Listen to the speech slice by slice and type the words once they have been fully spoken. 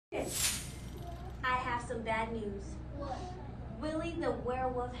I have some bad news. What? Willie the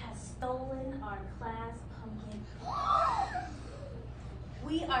werewolf has stolen our class pumpkin.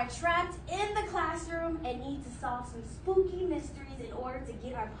 We are trapped in the classroom and need to solve some spooky mysteries in order to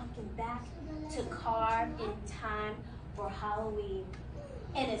get our pumpkin back to carve in time for Halloween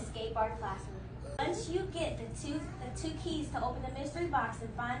and escape our classroom. Once you get the two keys to open the mystery box and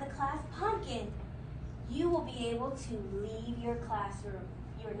find the class pumpkin, you will be able to leave your classroom.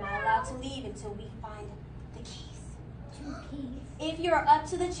 You're not allowed to leave until we find the keys. 2 keys. If you're up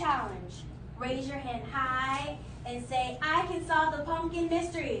to the challenge, raise your hand high and say, I can solve the pumpkin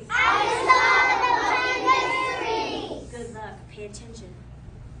mysteries. I can solve the pumpkin mysteries. Good luck. Pay attention.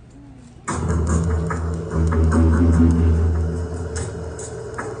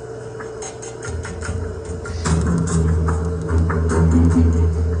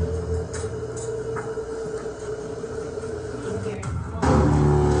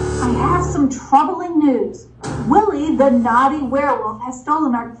 Some troubling news. Willie, the naughty werewolf, has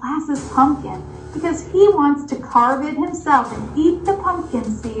stolen our class's pumpkin because he wants to carve it himself and eat the pumpkin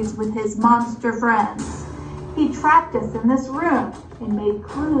seeds with his monster friends. He trapped us in this room and made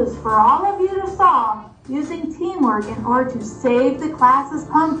clues for all of you to solve using teamwork in order to save the class's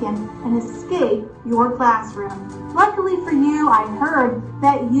pumpkin and escape your classroom. Luckily for you, I heard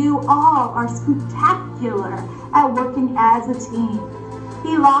that you all are spectacular at working as a team.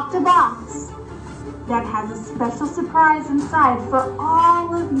 He locked a box that has a special surprise inside for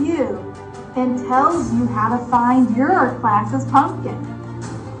all of you and tells you how to find your class's pumpkin.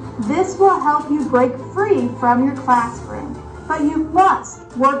 This will help you break free from your classroom, but you must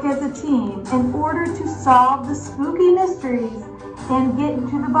work as a team in order to solve the spooky mysteries and get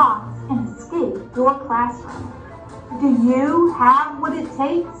into the box and escape your classroom. Do you have what it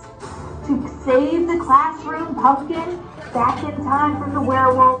takes to save the classroom pumpkin back in time for the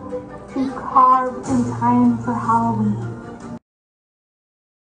werewolf to carve in time for Halloween?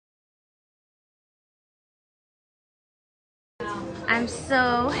 I'm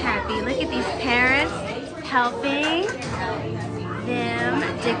so happy. Look at these parents helping them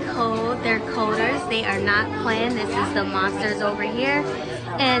decode their coders. They are not playing. This is the monsters over here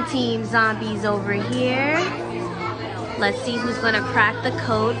and Team Zombies over here. Let's see who's going to crack the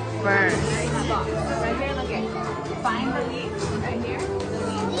code first. Right here, look at. Find the leaf right here.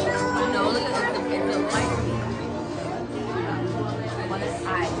 No, look at the lighter leaf. One is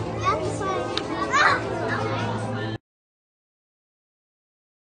high.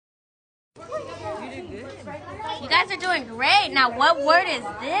 You did good. You guys are doing great. Now, what word is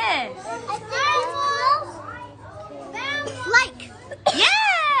this? Like.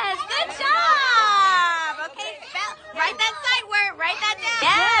 Yes! Good job! Okay, write that sight word. Write that down.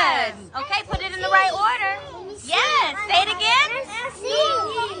 Yes! Okay, put it in the right order. Yes! Say it again. C.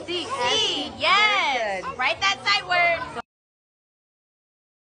 Yes! Write that sight word.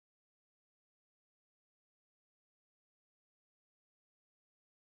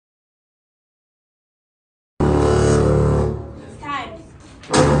 It's time.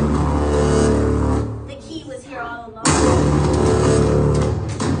 The key was here all along.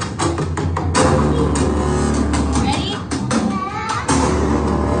 Ready?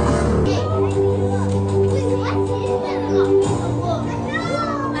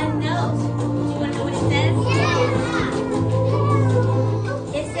 A note. Do you want to know what it says?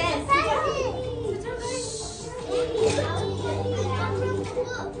 It says,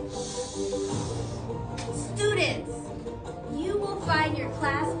 students, you will find your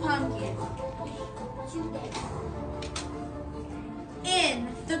class pumpkin in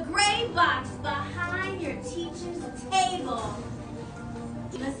the gray box behind your teacher's table.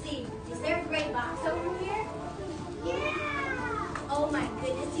 Let's see, is there a gray box over here? Yeah. Oh my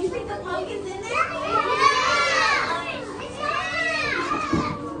goodness, do you think the pumpkin's in there?